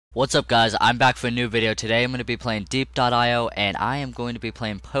What's up guys, I'm back for a new video. Today I'm going to be playing Deep.io and I am going to be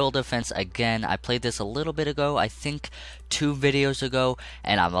playing Pearl Defense again. I played this a little bit ago, I think 2 videos ago,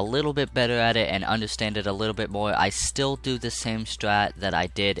 and I'm a little bit better at it and understand it a little bit more. I still do the same strat that I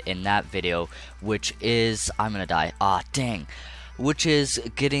did in that video, which is, I'm going to die, dang. Which is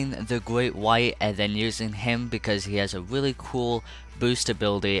getting the Great White and then using him because he has a really cool boost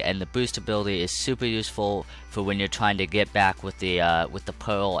ability, and the boost ability is super useful for when you're trying to get back with the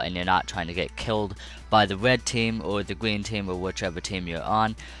pearl and you're not trying to get killed by the red team or the green team or whichever team you're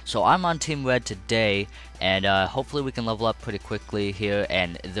on. So I'm on team red today, and hopefully we can level up pretty quickly here.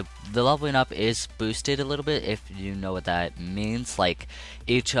 And the leveling up is boosted a little bit, if you know what that means. Like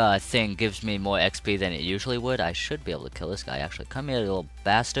each thing gives me more XP than it usually would. I should be able to kill this guy actually. Come here, little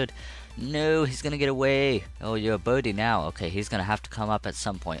bastard. No, he's gonna get away. Oh, you're a birdie now. Okay, he's gonna have to come up at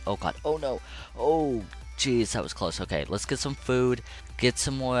some point. Oh god. Oh no. Oh jeez, that was close. Okay, let's get some food, get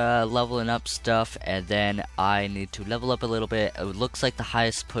some more leveling up stuff, and then I need to level up a little bit. It looks like the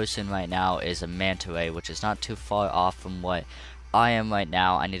highest person right now is a manta ray, which is not too far off from what I am right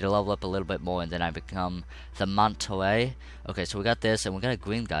now. I need to level up a little bit more and then I become the manta ray. Okay, so we got this, and we got a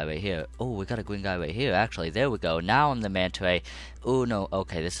green guy right here. Oh, we got a green guy right here, actually. There we go. Now I'm the manta ray. Oh no,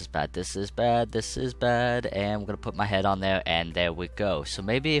 okay, this is bad. This is bad. This is bad. And we're gonna put my head on there, and there we go. So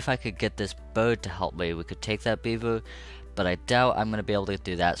maybe if I could get this bird to help me, we could take that beaver. But I doubt I'm going to be able to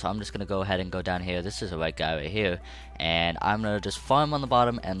do that, so I'm just going to go ahead and go down here. This is a right guy right here, and I'm going to just farm on the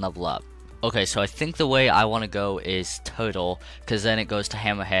bottom and level up. Okay, so I think the way I want to go is turtle, because then it goes to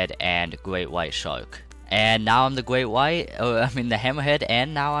hammerhead and great white shark. And now I'm the great white, the hammerhead,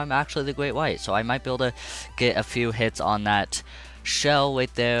 and now I'm actually the great white. So I might be able to get a few hits on that shell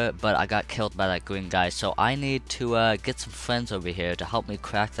right there, but I got killed by that green guy. So I need to get some friends over here to help me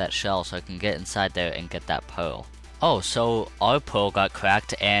crack that shell so I can get inside there and get that pearl. Oh, so our pearl got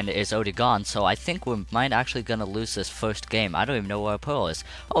cracked and is already gone, so I think we might actually gonna lose this first game. I don't even know where our pearl is.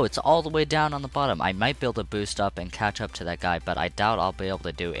 Oh, it's all the way down on the bottom. I might be able to boost up and catch up to that guy, but I doubt I'll be able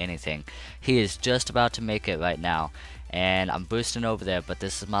to do anything. He is just about to make it right now, and I'm boosting over there, but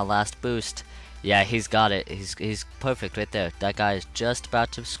this is my last boost. Yeah, he's got it. He's perfect right there. That guy is just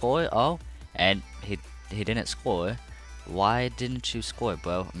about to score. Oh, and he didn't score. Why didn't you score,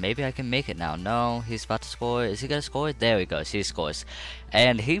 bro? Maybe I can make it now. No, he's about to score. Is he gonna score? There he goes. He scores.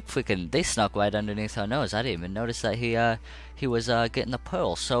 And they snuck right underneath our nose. I didn't even notice that he was getting the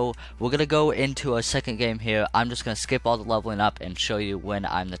pearl. So we're gonna go into our second game here. I'm just gonna skip all the leveling up and show you when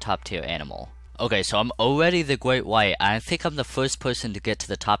I'm the top tier animal. Okay, so I'm already the great white. I think I'm the first person to get to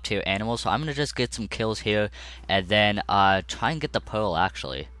the top tier animal, so I'm gonna just get some kills here and then try and get the pearl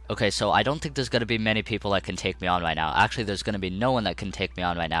actually. Okay, so I don't think there's going to be many people that can take me on right now. Actually, there's going to be no one that can take me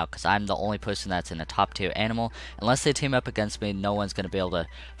on right now because I'm the only person that's in a top tier animal. Unless they team up against me, no one's going to be able to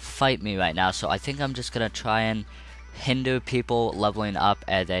fight me right now. So I think I'm just going to try and hinder people leveling up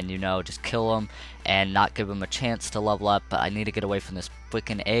and then, just kill them and not give them a chance to level up. But I need to get away from this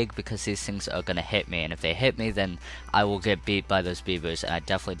freaking egg because these things are going to hit me. And if they hit me, then I will get beat by those beavers, and I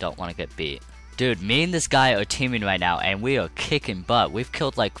definitely don't want to get beat. Dude, me and this guy are teaming right now, and we are kicking butt. We've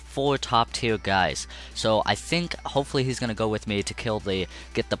killed like 4 top tier guys. So I think hopefully he's gonna go with me to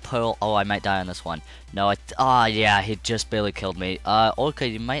get the pearl. Oh, I might die on this one. No, yeah, he just barely killed me. Okay,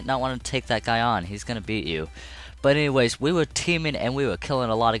 you might not want to take that guy on. He's gonna beat you. But anyways, we were teaming and we were killing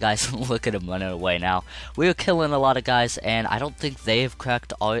a lot of guys. Look at him running away now. We were killing a lot of guys, and I don't think they've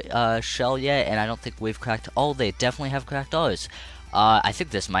cracked our shell yet, and I don't think we've cracked. Oh, they definitely have cracked ours. I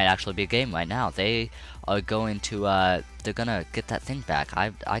think this might actually be a game right now. They are going to, they're gonna get that thing back.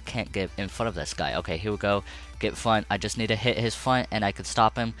 I can't get in front of this guy. Okay, here we go. Get front. I just need to hit his front and I can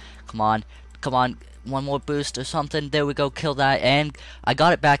stop him. Come on. Come on. One more boost or something. There we go. Kill that. And I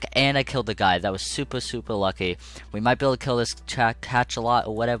got it back and I killed the guy. That was super, super lucky. We might be able to kill this catch a lot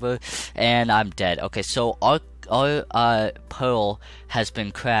or whatever. And I'm dead. Okay, so our pearl has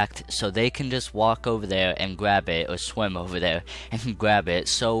been cracked, so they can just walk over there and grab it, or swim over there and grab it.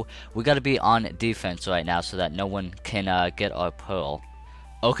 So we gotta be on defense right now so that no one can get our pearl.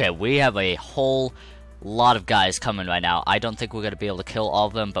 Okay, we have a whole lot of guys coming right now. I don't think we're gonna be able to kill all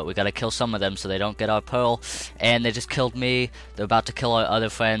of them, but we gotta kill some of them so they don't get our pearl. And they just killed me. They're about to kill our other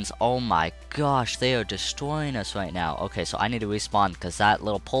friends. Oh my gosh, they are destroying us right now. Okay, so I need to respawn because that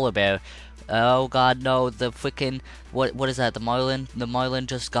little polar bear Oh god, no, the freaking, what is that, the Marlin? The Marlin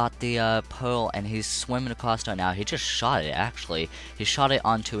just got the pearl and he's swimming across right now. He just shot it, actually. He shot it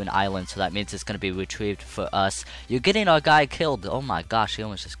onto an island, so that means it's going to be retrieved for us. You're getting our guy killed. Oh my gosh, he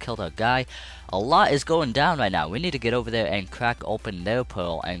almost just killed our guy. A lot is going down right now. We need to get over there and crack open their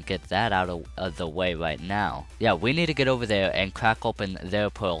pearl and get that out of the way right now. Yeah, we need to get over there and crack open their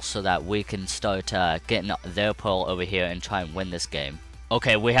pearl so that we can start getting their pearl over here and try and win this game.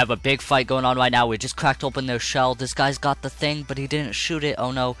 Okay, we have a big fight going on right now. We just cracked open their shell. This guy's got the thing, but he didn't shoot it.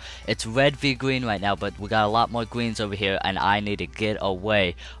 Oh no, it's red v green right now, but we got a lot more greens over here, and I need to get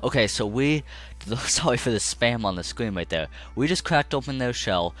away. Okay, so sorry for the spam on the screen right there. We just cracked open their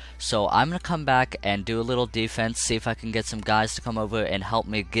shell, so I'm gonna come back and do a little defense, see if I can get some guys to come over and help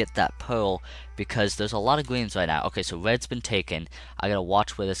me get that pearl, because there's a lot of greens right now. Okay, so red's been taken. I gotta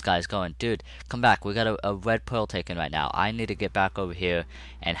watch where this guy's going. Dude, come back. We got a red pearl taken right now. I need to get back over here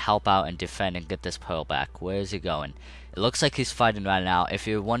and help out and defend and get this pearl back. Where is he going? It looks like he's fighting right now. If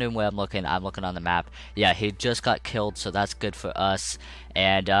you're wondering where I'm looking on the map. Yeah, he just got killed, so that's good for us.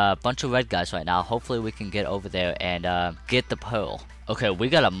 And a bunch of red guys right now. Hopefully we can get over there and get the pearl. Okay, we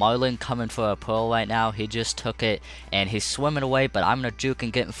got a Marlin coming for a pearl right now. He just took it, and he's swimming away, but I'm going to juke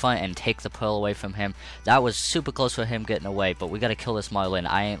and get in front and take the pearl away from him. That was super close for him getting away, but we got to kill this Marlin.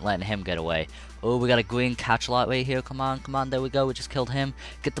 I ain't letting him get away. Oh, we got a green catch-a-lot right here. Come on, there we go. We just killed him.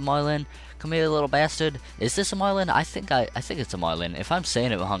 Get the Marlin. Come here, little bastard. Is this a Marlin? I think it's a Marlin. If I'm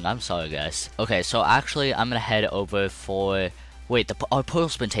saying it wrong, I'm sorry, guys. Okay, so actually, I'm going to head over for... Wait, our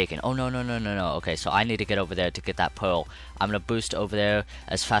pearl's been taken. Oh, no. Okay, so I need to get over there to get that pearl. I'm going to boost over there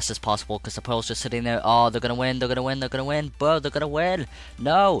as fast as possible because the pearl's just sitting there. Oh, they're going to win. Bro, they're going to win.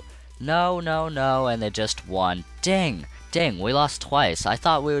 No. And they just won. Dang, we lost twice. I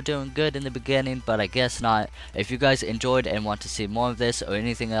thought we were doing good in the beginning, but I guess not. If you guys enjoyed and want to see more of this or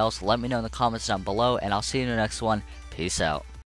anything else, let me know in the comments down below, and I'll see you in the next one. Peace out.